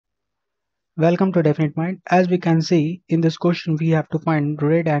Welcome to Definite Mind. As we can see in this question, we have to find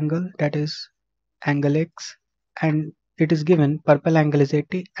red angle, that is angle X, and it is given purple angle is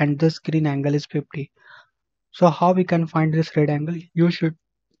 80 and this green angle is 50. So how we can find this red angle? You should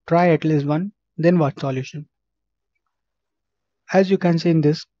try at least one, then watch solution. As you can see in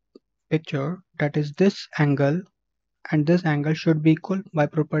this picture, that is this angle and this angle should be equal by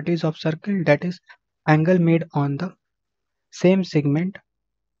properties of circle, that is angle made on the same segment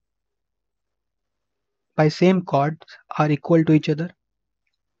by same chords are equal to each other.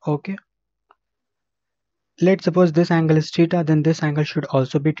 Okay. Let's suppose this angle is theta, then this angle should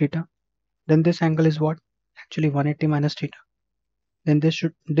also be theta. Then this angle is what? Actually 180 minus theta. Then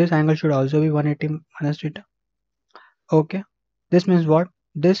this angle should also be 180 minus theta. Okay. This means what?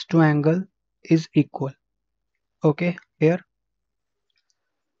 This two angle is equal. Okay, here.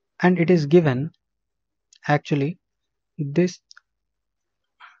 And it is given actually this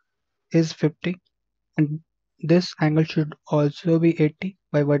is 50 and this angle should also be 80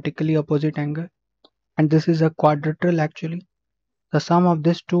 by vertically opposite angle. And this is a quadrilateral actually. The sum of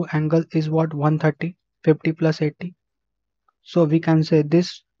these two angles is what? 130, 50 plus 80. So we can say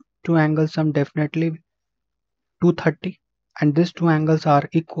this two angles sum definitely 230 and these two angles are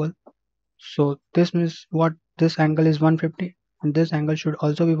equal. So this means what? This angle is 150 and this angle should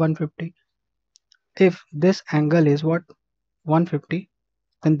also be 150. If this angle is what? 150,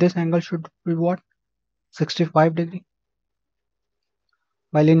 then this angle should be what? 65 degree.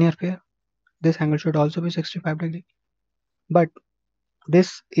 By linear pair, this angle should also be 65 degree. But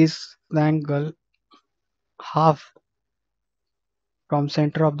this is the angle half from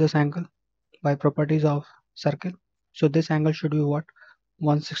center of this angle by properties of circle. So this angle should be what?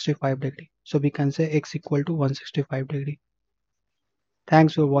 165 degree. So we can say x equal to 165 degree.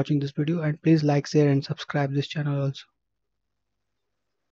 Thanks for watching this video and please like, share and subscribe this channel also.